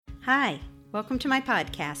Hi, welcome to my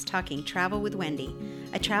podcast, Talking Travel with Wendy.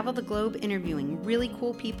 I travel the globe interviewing really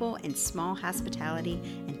cool people in small hospitality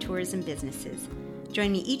and tourism businesses.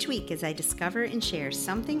 Join me each week as I discover and share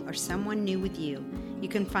something or someone new with you. You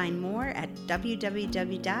can find more at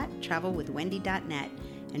www.travelwithwendy.net.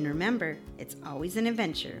 And remember, it's always an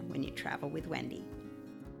adventure when you travel with Wendy.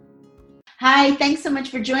 Hi, thanks so much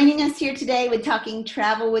for joining us here today with Talking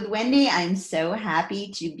Travel with Wendy. I'm so happy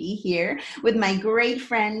to be here with my great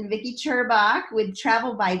friend, Vicki Turbach with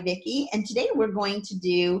Travel by Vicki. And today we're going to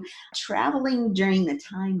do traveling during the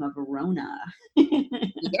time of Rona.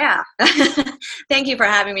 Yeah. Thank you for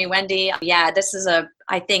having me, Wendy. Yeah, this is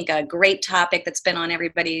I think a great topic that's been on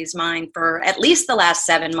everybody's mind for at least the last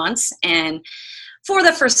 7 months and for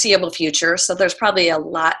the foreseeable future. So there's probably a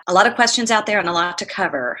lot of questions out there and a lot to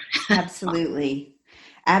cover. Absolutely.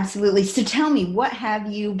 Absolutely. So tell me, what have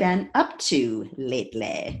you been up to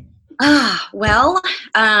lately? Well,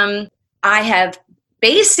 I have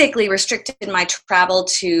basically restricted my travel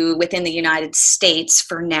to within the United States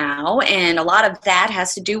for now. And a lot of that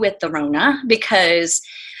has to do with the Rona because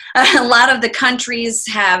a lot of the countries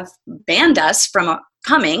have banned us from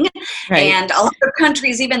coming. Right. And a lot of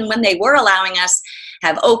countries, even when they were allowing us,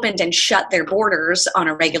 have opened and shut their borders on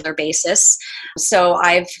a regular basis. So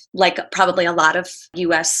I've, like probably a lot of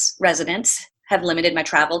U.S. residents, have limited my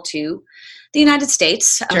travel to the United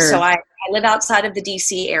States. Sure. So I live outside of the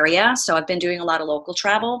D.C. area, so I've been doing a lot of local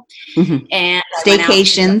travel. Mm-hmm. And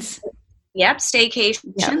staycations. Yep,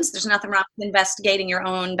 staycations. Yep. There's nothing wrong with investigating your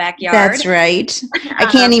own backyard. That's right. I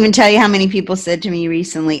can't even tell you how many people said to me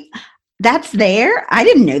recently, "That's there? I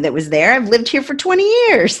didn't know that was there. I've lived here for 20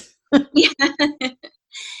 years." Yeah.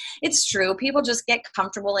 It's true. People just get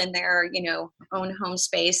comfortable in their, own home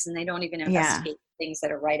space, and they don't even investigate things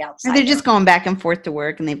that are right outside. Or they're just going back and forth to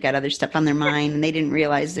work, and they've got other stuff on their mind, and they didn't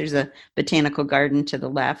realize there's a botanical garden to the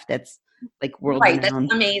left that's like world renowned. Right,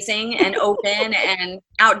 that's amazing and open and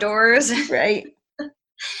outdoors. Right.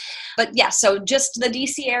 But yeah, so just the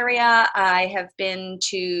DC area. I have been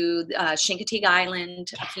to Chincoteague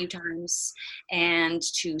Island a few times and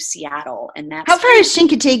to Seattle. And that's how far is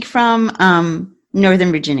Chincoteague from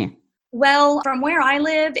Northern Virginia? Well, from where I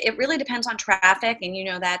live, it really depends on traffic,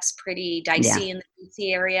 and that's pretty dicey in the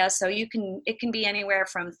DC area. So it can be anywhere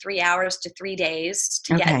from 3 hours to 3 days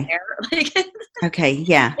to get there. Okay,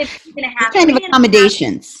 yeah. It's what kind of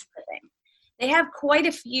accommodations? They have quite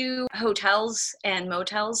a few hotels and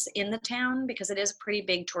motels in the town because it is a pretty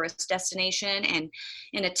big tourist destination. And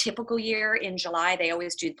in a typical year in July, they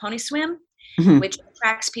always do the pony swim, which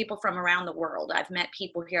attracts people from around the world. I've met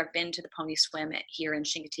people here. I've been to the pony swim here in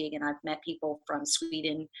Chincoteague, and I've met people from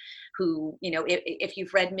Sweden who, if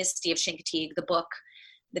you've read Misty of Chincoteague, the book,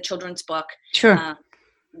 the children's book, sure.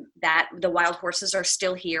 That the wild horses are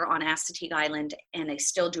still here on Assateague Island, and they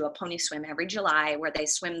still do a pony swim every July where they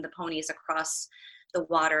swim the ponies across the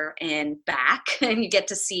water and back, and you get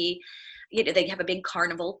to see, they have a big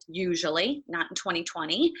carnival, usually not in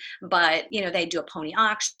 2020, but they do a pony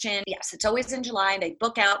auction. Yes, it's always in July. They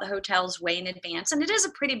book out the hotels way in advance, and it is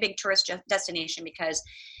a pretty big tourist destination because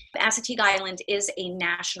Assateague Island is a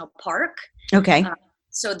national park. Okay.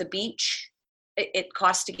 So the beach, it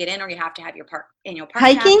costs to get in, or you have to have your park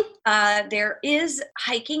hiking. There is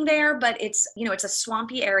hiking there, but it's it's a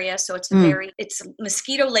swampy area, so it's it's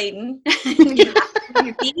mosquito laden. You have to on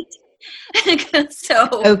your feet. So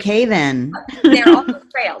okay, then there are also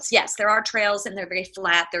trails. Yes, there are trails, and they're very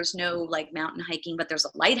flat. There's no mountain hiking, but there's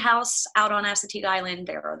a lighthouse out on Assateague Island.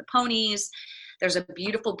 There are the ponies. There's a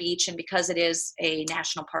beautiful beach, and because it is a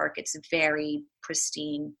national park, it's very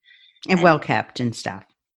pristine and well kept and stuff.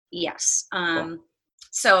 Yes. Cool.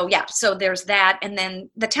 So there's that. And then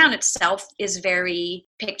the town itself is very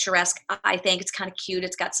picturesque. I think it's kind of cute.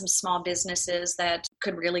 It's got some small businesses that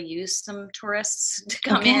could really use some tourists to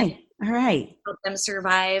come in. All right. Help them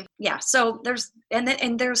survive. Yeah. So there's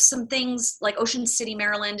some things like Ocean City,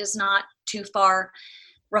 Maryland is not too far.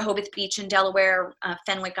 Rehoboth Beach in Delaware,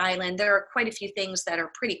 Fenwick Island. There are quite a few things that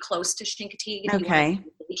are pretty close to Chincoteague. If you want to do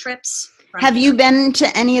day trips. Have you been to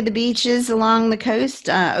any of the beaches along the coast?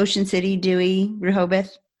 Ocean City, Dewey,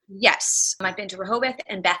 Rehoboth? Yes. I've been to Rehoboth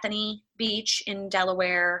and Bethany Beach in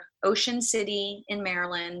Delaware, Ocean City in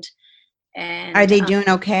Maryland. And are they doing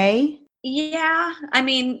okay? Yeah. I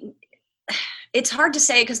mean, it's hard to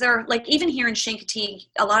say because they're even here in Chincoteague,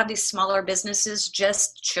 a lot of these smaller businesses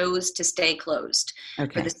just chose to stay closed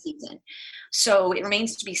for the season. So it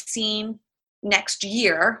remains to be seen next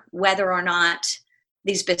year whether or not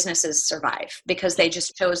these businesses survive, because they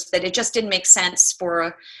just chose that it just didn't make sense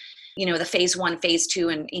for the phase 1, phase 2,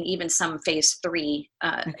 and even some phase 3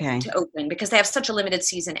 Okay. to open, because they have such a limited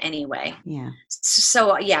season anyway. Yeah.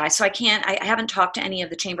 So I haven't talked to any of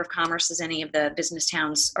the Chamber of Commerce's, any of the business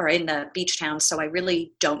towns or in the beach towns. So I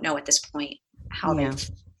really don't know at this point how they've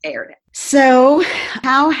fared. So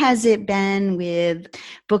how has it been with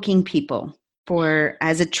booking people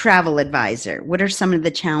as a travel advisor? What are some of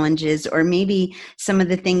the challenges, or maybe some of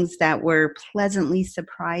the things that were pleasantly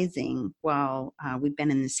surprising while we've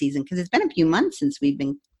been in the season? Because it's been a few months since we've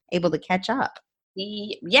been able to catch up.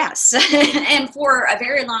 Yes. And for a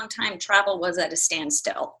very long time, travel was at a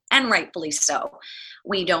standstill, and rightfully so.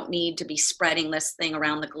 We don't need to be spreading this thing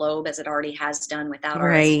around the globe as it already has done without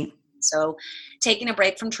our. So taking a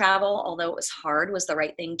break from travel, although it was hard, was the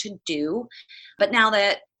right thing to do. But now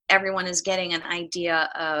that everyone is getting an idea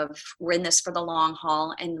of we're in this for the long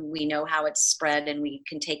haul and we know how it's spread and we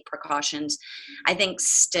can take precautions, I think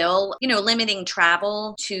still, limiting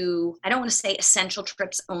travel to, I don't want to say essential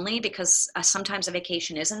trips only, because sometimes a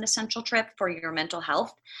vacation is an essential trip for your mental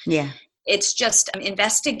health. Yeah. It's just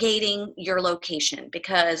investigating your location,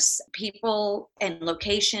 because people and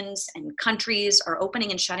locations and countries are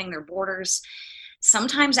opening and shutting their borders,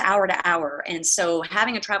 sometimes hour to hour. And so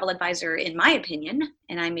having a travel advisor, in my opinion,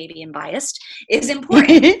 and I may be biased, is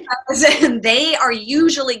important because they are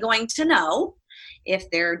usually going to know, if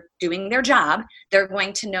they're doing their job, they're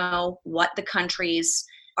going to know what the countries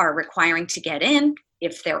are requiring to get in,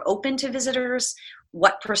 if they're open to visitors,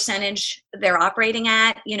 what percentage they're operating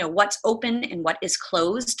at, what's open and what is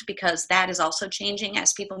closed, because that is also changing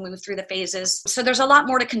as people move through the phases. So there's a lot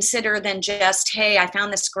more to consider than just, hey, I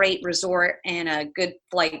found this great resort and a good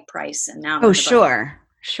flight price, and now I'm sure.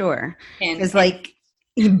 Because like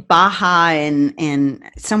Baja and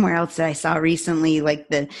somewhere else that I saw recently, like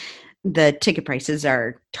the ticket prices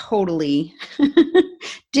are totally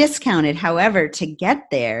discounted. However, to get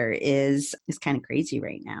there is kind of crazy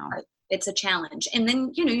right now. Right. It's a challenge. And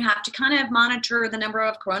then, you have to kind of monitor the number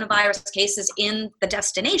of coronavirus cases in the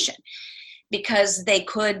destination, because they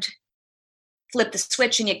could flip the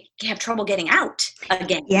switch and you have trouble getting out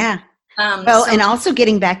again. Yeah. And also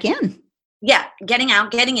getting back in. Yeah. Getting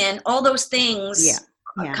out, getting in, all those things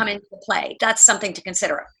come into play. That's something to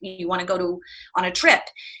consider. You want to go on a trip.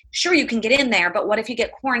 Sure, you can get in there, but what if you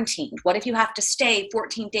get quarantined? What if you have to stay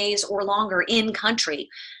 14 days or longer in country?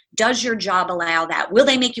 Does your job allow that? Will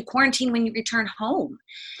they make you quarantine when you return home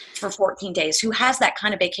for 14 days? Who has that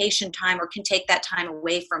kind of vacation time or can take that time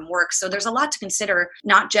away from work? So there's a lot to consider,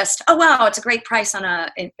 not just, oh, wow, it's a great price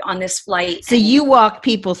on this flight. So you walk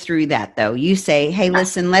people through that, though. You say, hey,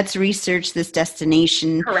 listen, let's research this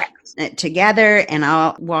destination. Correct. Together, and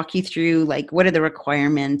I'll walk you through, like, what are the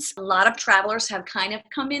requirements? A lot of travelers have kind of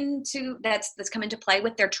come into that's come into play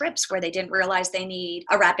with their trips, where they didn't realize they need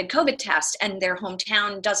a rapid COVID test, and their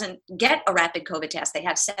hometown doesn't get a rapid COVID test. They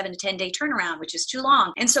have 7 to 10 day turnaround, which is too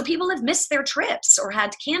long. And so people have missed their trips or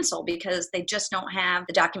had to cancel because they just don't have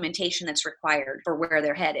the documentation that's required for where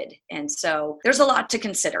they're headed. And so there's a lot to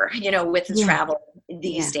consider, with travel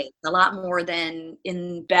these days, a lot more than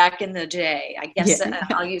back in the day. I guess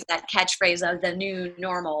I'll use that catchphrase of the new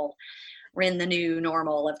normal. We're in the new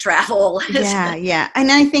normal of travel. Yeah.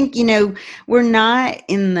 And I think, we're not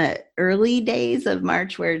in the early days of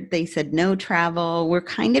March where they said no travel. We're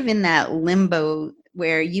kind of in that limbo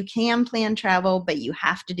where you can plan travel, but you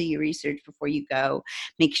have to do your research before you go.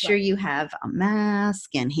 Make sure you have a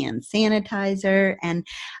mask and hand sanitizer. And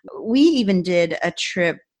we even did a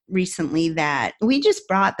trip recently that we just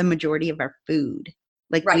brought the majority of our food.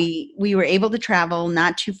 Like we were able to travel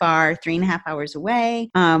not too far, 3.5 hours away.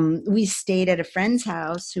 We stayed at a friend's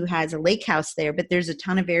house who has a lake house there, but there's a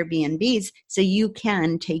ton of Airbnbs. So you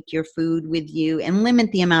can take your food with you and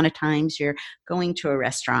limit the amount of times you're going to a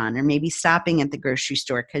restaurant or maybe stopping at the grocery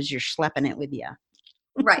store because you're schlepping it with you.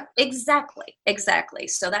 Right. Exactly.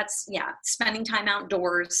 So that's, spending time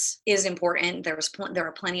outdoors is important. There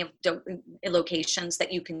are plenty of locations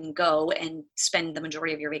that you can go and spend the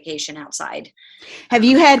majority of your vacation outside. Have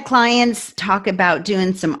you had clients talk about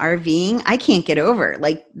doing some RVing? I can't get over,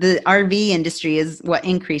 like, the RV industry is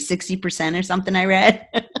increased 60% or something I read.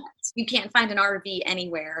 You can't find an RV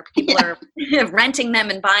anywhere. People are renting them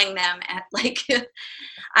and buying them at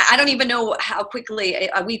I don't even know how quickly.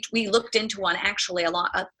 We looked into one actually a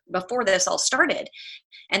lot before this all started,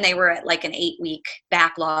 and they were at like an 8-week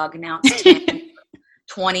backlog. Now it's 10,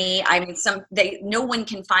 20. I mean, no one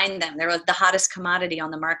can find them. They're the hottest commodity on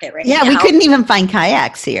the market right now. Yeah, we couldn't even find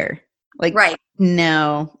kayaks here.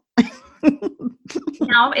 No.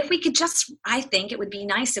 Now, if we could just, I think it would be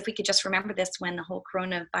nice if we could just remember this when the whole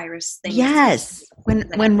coronavirus thing. Yes.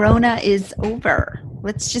 When Rona is over,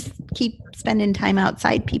 let's just keep spending time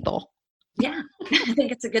outside, people. Yeah, I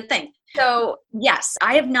think it's a good thing. So yes,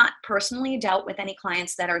 I have not personally dealt with any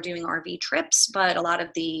clients that are doing RV trips, but a lot of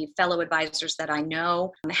the fellow advisors that I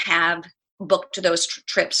know have booked those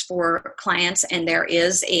trips for clients. And there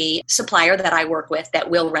is a supplier that I work with that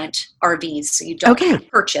will rent RVs. So you don't have to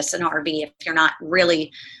purchase an RV if you're not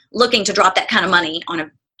really looking to drop that kind of money on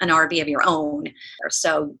an RV of your own.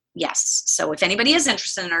 So yes. So if anybody is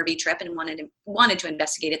interested in an RV trip and wanted to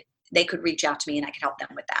investigate it, they could reach out to me and I could help them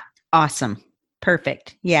with that. Awesome.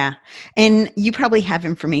 Perfect. Yeah. And you probably have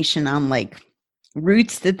information on like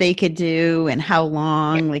routes that they could do and how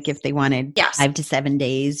long, like if they wanted 5 to 7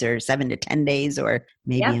 days or 7 to 10 days, or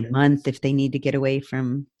maybe a month if they need to get away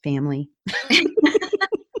from family.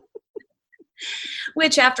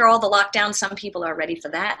 Which after all the lockdown, some people are ready for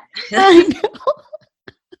that. I know.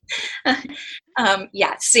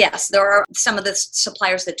 Yes. There are some of the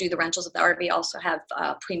suppliers that do the rentals of the RV also have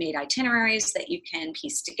pre-made itineraries that you can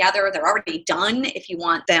piece together. They're already done. If you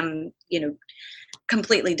want them,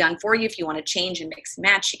 completely done for you. If you want to change and mix and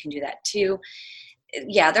match, you can do that too.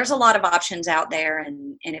 Yeah, there's a lot of options out there.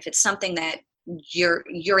 And if it's something that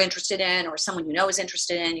you're interested in or someone you know is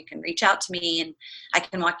interested in, you can reach out to me and I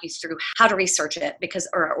can walk you through how to research it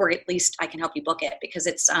or at least I can help you book it, because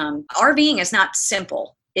it's RVing is not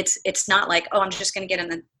simple. It's not like, oh, I'm just going to get in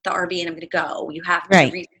the RV and I'm going to go. You have to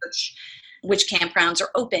research which campgrounds are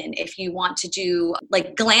open. If you want to do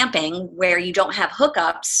like glamping where you don't have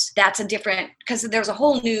hookups, that's a different, because there's a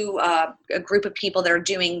whole new a group of people that are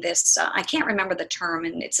doing this. I can't remember the term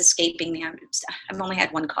and it's escaping me. I've only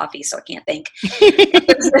had one coffee, so I can't think.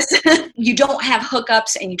 You don't have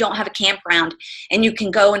hookups and you don't have a campground and you can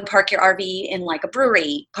go and park your RV in like a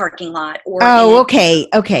brewery parking lot or okay.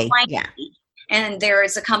 Yeah. And there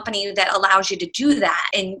is a company that allows you to do that.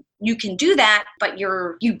 And you can do that, but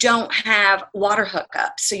you don't have water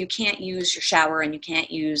hookups. So you can't use your shower and you can't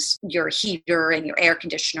use your heater and your air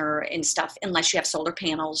conditioner and stuff unless you have solar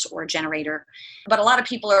panels or a generator. But a lot of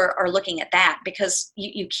people are looking at that because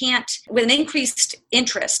you can't, with an increased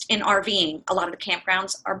interest in RVing, a lot of the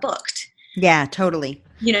campgrounds are booked. Yeah, totally.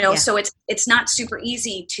 So it's not super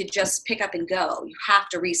easy to just pick up and go. You have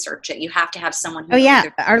to research it. You have to have someone who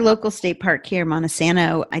our local state park here,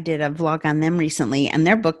 Montesano, I did a vlog on them recently and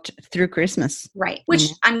they're booked through Christmas. Right. Which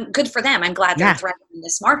I'm good for them. I'm glad they're thriving in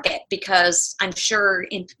this market because I'm sure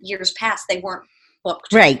in years past they weren't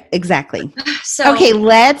booked. Right, exactly. So okay,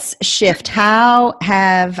 let's shift. How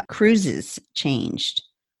have cruises changed?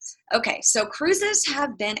 Okay, so cruises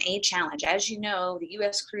have been a challenge. As you know, the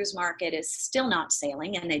U.S. cruise market is still not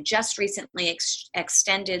sailing, and they just recently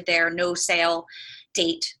extended their no sail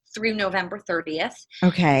date through November 30th.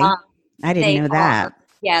 Okay, I didn't know that.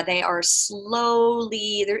 They are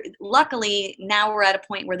slowly. Luckily, now we're at a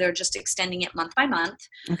point where they're just extending it month by month.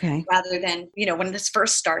 Okay. Rather than, when this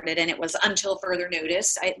first started and it was until further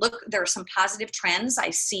notice. There are some positive trends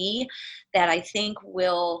I see that I think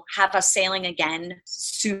will have us sailing again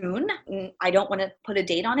soon. I don't want to put a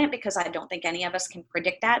date on it because I don't think any of us can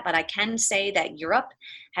predict that, but I can say that Europe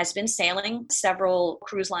has been sailing several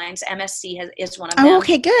cruise lines. MSC is one of them. Oh,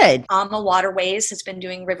 okay, good. AMA Waterways has been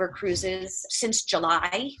doing river cruises since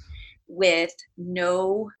July with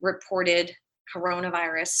no reported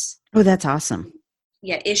coronavirus. Oh, that's awesome.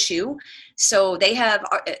 Issue. So they have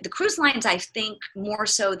the cruise lines, I think more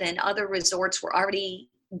so than other resorts, were already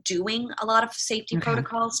doing a lot of safety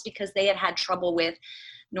protocols because they had trouble with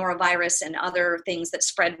norovirus and other things that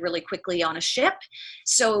spread really quickly on a ship.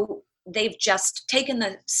 So they've just taken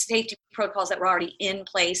the safety protocols that were already in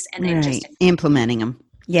place and they've just implementing them.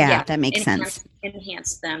 Yeah, that makes sense.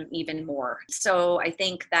 Enhance them even more. So I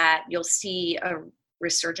think that you'll see a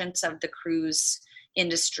resurgence of the cruise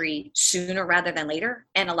industry sooner rather than later.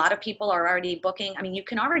 And a lot of people are already booking. I mean, you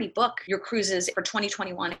can already book your cruises for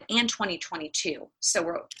 2021 and 2022.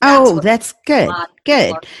 So that's good.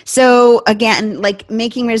 Good. So again, like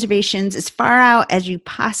making reservations as far out as you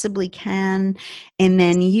possibly can. And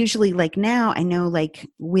then usually like now, I know like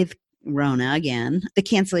with Rona again, the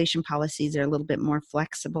cancellation policies are a little bit more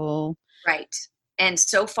flexible. Right. And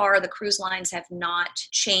so far, the cruise lines have not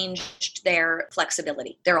changed their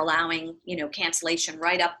flexibility. They're allowing, cancellation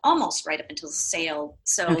almost right up until sale.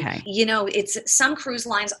 So, Okay. It's some cruise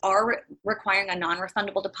lines are requiring a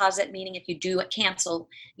non-refundable deposit, meaning if you do cancel,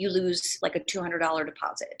 you lose like a $200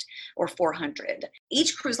 deposit or $400.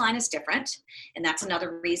 Each cruise line is different. And that's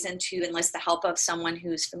another reason to enlist the help of someone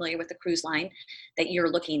who's familiar with the cruise line that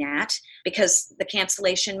you're looking at, because the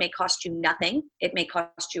cancellation may cost you nothing. It may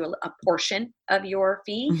cost you a portion of your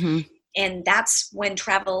fee. Mm-hmm. And that's when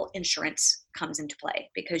travel insurance comes into play,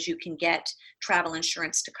 because you can get travel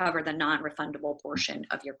insurance to cover the non-refundable portion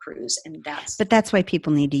of your cruise. But that's why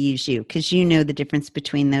people need to use you, because you know the difference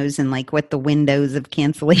between those and like what the windows of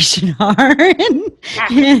cancellation are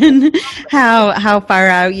and how far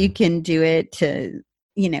out you can do it to,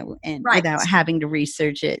 and right, without having to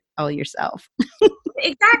research it all yourself.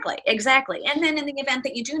 Exactly. And then in the event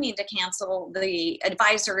that you do need to cancel, the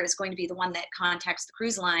advisor is going to be the one that contacts the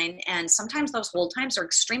cruise line. And sometimes those hold times are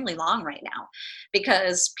extremely long right now,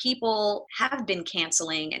 because people have been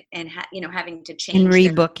canceling and having to change and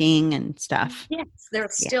rebooking and stuff. Yes,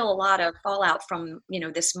 there's still a lot of fallout from,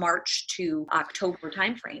 this March to October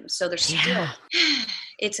timeframe. So there's still,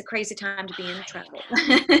 it's a crazy time to be in the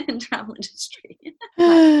travel industry.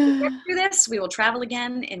 But through this, we will travel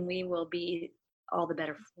again, and we will be all the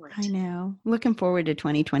better for it. I know. Looking forward to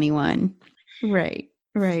 2021. Right.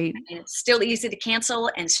 And it's still easy to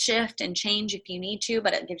cancel and shift and change if you need to,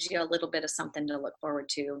 but it gives you a little bit of something to look forward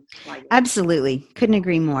to. Absolutely. Couldn't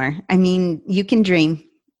agree more. I mean, you can dream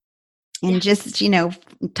and just,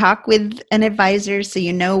 talk with an advisor so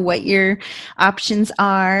you know what your options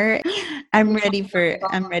are. I'm ready for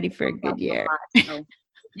a good year.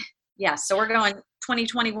 So we're going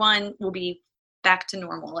 2021 will be back to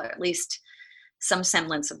normal, or at least some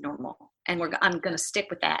semblance of normal. And I'm going to stick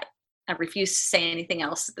with that. I refuse to say anything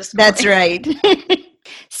else at this point. That's right.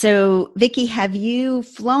 So, Vicki, have you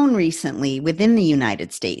flown recently within the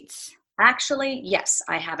United States? Actually, yes,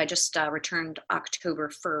 I have. I just returned October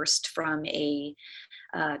 1st from a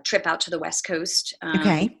trip out to the West Coast.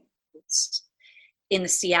 Okay. It's in the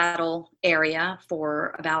Seattle area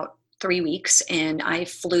for about 3 weeks, and I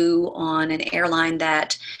flew on an airline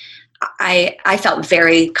that I felt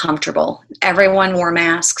very comfortable. Everyone wore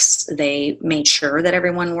masks. They made sure that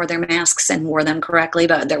everyone wore their masks and wore them correctly,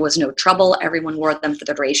 but there was no trouble. Everyone wore them for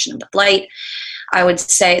the duration of the flight. I would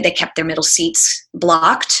say they kept their middle seats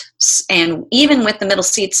blocked. And even with the middle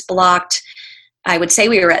seats blocked, I would say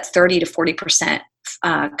we were at 30 to 40%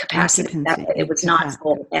 capacity. It was not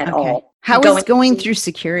full at all. How was going through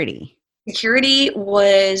security? Security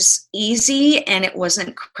was easy and it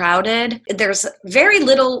wasn't crowded. There's very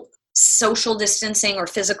little social distancing or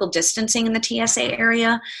physical distancing in the TSA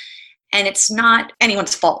area. And it's not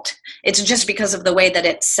anyone's fault. It's just because of the way that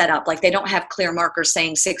it's set up. Like they don't have clear markers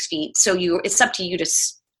saying 6 feet. So it's up to you to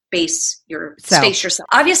space yourself.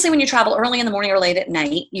 Obviously, when you travel early in the morning or late at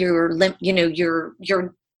night,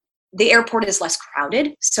 the airport is less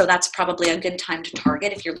crowded. So that's probably a good time to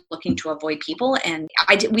target if you're looking to avoid people. And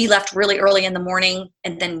we left really early in the morning.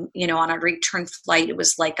 And then, on our return flight, it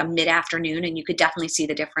was like a mid-afternoon, and you could definitely see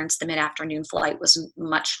the difference. The mid-afternoon flight was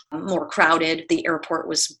much more crowded. The airport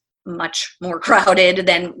was much more crowded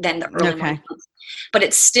than the early morning. But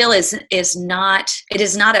it still is not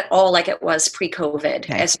at all like it was pre-COVID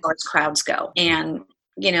as far as crowds go. And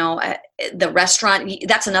the restaurant,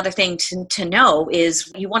 that's another thing to know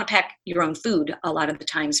is you want to pack your own food a lot of the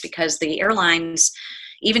times, because the airlines,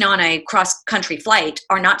 even on a cross-country flight,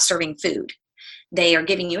 are not serving food. They are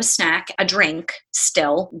giving you a snack, a drink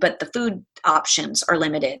still, but the food options are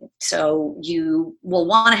limited. So you will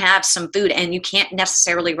want to have some food, and you can't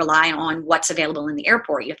necessarily rely on what's available in the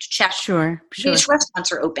airport. You have to check. Sure. Which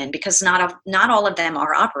restaurants are open, because not all of them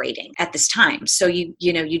are operating at this time. So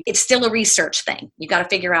it's still a research thing. You got to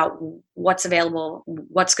figure out what's available,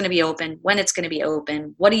 what's going to be open, when it's going to be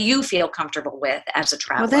open. What do you feel comfortable with as a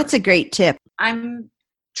traveler? Well, that's a great tip. I'm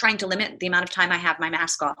trying to limit the amount of time I have my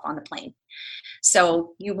mask off on the plane.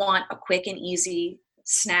 So you want a quick and easy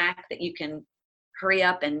snack that you can hurry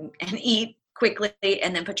up and eat quickly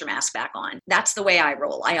and then put your mask back on. That's the way I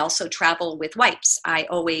roll. I also travel with wipes. I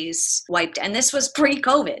always wiped, and this was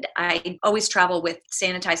pre-COVID. I always travel with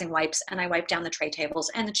sanitizing wipes, and I wipe down the tray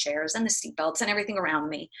tables and the chairs and the seat belts and everything around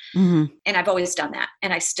me. Mm-hmm. And I've always done that,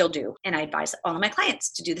 and I still do. And I advise all of my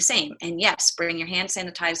clients to do the same. And yes, bring your hand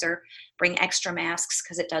sanitizer, bring extra masks,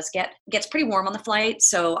 because it gets pretty warm on the flight.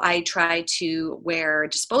 So I try to wear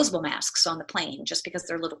disposable masks on the plane just because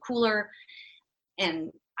they're a little cooler.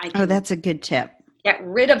 And that's a good tip. Get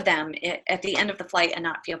rid of them at the end of the flight and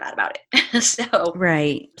not feel bad about it. So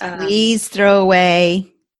right. Please throw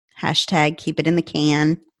away Hashtag keep it in the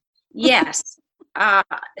can. Yes.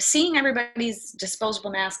 Seeing everybody's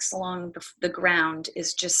disposable masks along the ground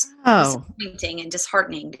is just disappointing and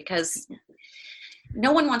disheartening because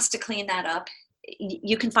no one wants to clean that up.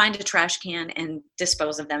 You can find a trash can and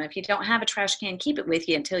dispose of them. If you don't have a trash can, keep it with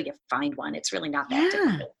you until you find one. It's really not that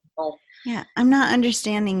difficult. Yeah, I'm not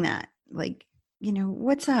understanding that. Like,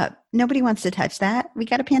 what's up? Nobody wants to touch that. We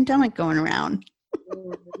got a pandemic going around.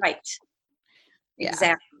 Right. Yeah.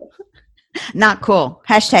 Exactly. Not cool.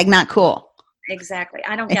 Hashtag not cool. Exactly.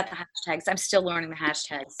 I don't get the hashtags. I'm still learning the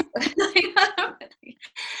hashtags.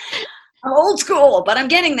 I'm old school, but I'm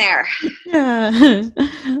getting there.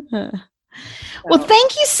 Well,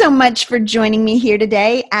 thank you so much for joining me here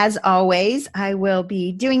today. As always, I will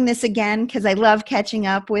be doing this again because I love catching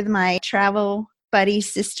up with my travel buddy,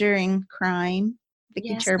 sister in crime,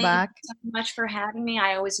 Vicki Turbach. Thank you so much for having me.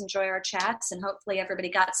 I always enjoy our chats, and hopefully everybody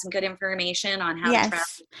got some good information on how to travel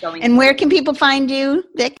going. And where can people find you,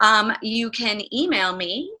 Vic? You can email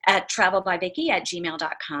me at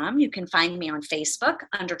travelbyvicky@gmail.com. You can find me on Facebook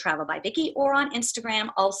under Travel by Vicky or on Instagram,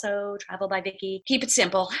 also Travel by Vicky. Keep it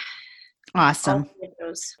simple. Awesome.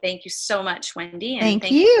 Thank you so much, Wendy. And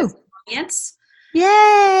thank you. Audience.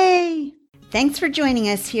 Yay! Thanks for joining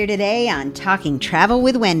us here today on Talking Travel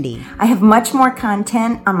with Wendy. I have much more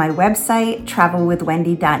content on my website,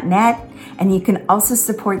 travelwithwendy.net, and you can also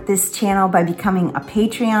support this channel by becoming a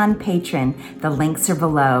Patreon patron. The links are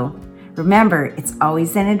below. Remember, it's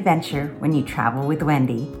always an adventure when you travel with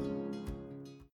Wendy.